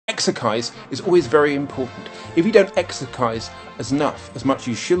exercise is always very important. If you don't exercise as much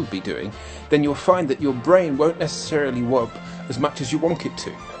you should be doing, then you'll find that your brain won't necessarily work as much as you want it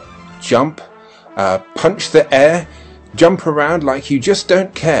to. Jump, punch the air, jump around like you just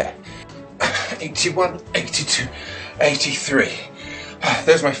don't care. 81, 82, 83.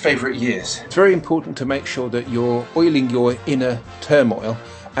 Those are my favourite years. It's very important to make sure that you're oiling your inner turmoil,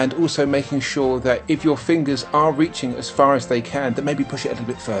 and also making sure that if your fingers are reaching as far as they can, then maybe push it a little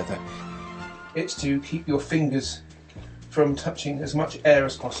bit further. It's to keep your fingers from touching as much air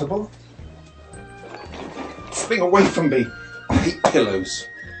as possible. Thing away from me. I hate pillows.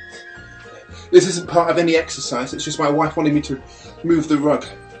 This isn't part of any exercise, it's just my wife wanted me to move the rug.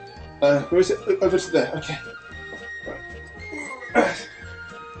 Where is it? Over to there, okay.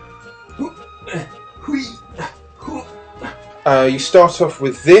 You start off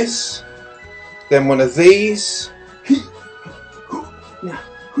with this, then one of these,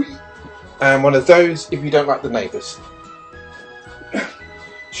 and one of those if you don't like the neighbours.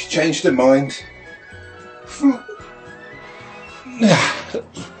 She changed her mind.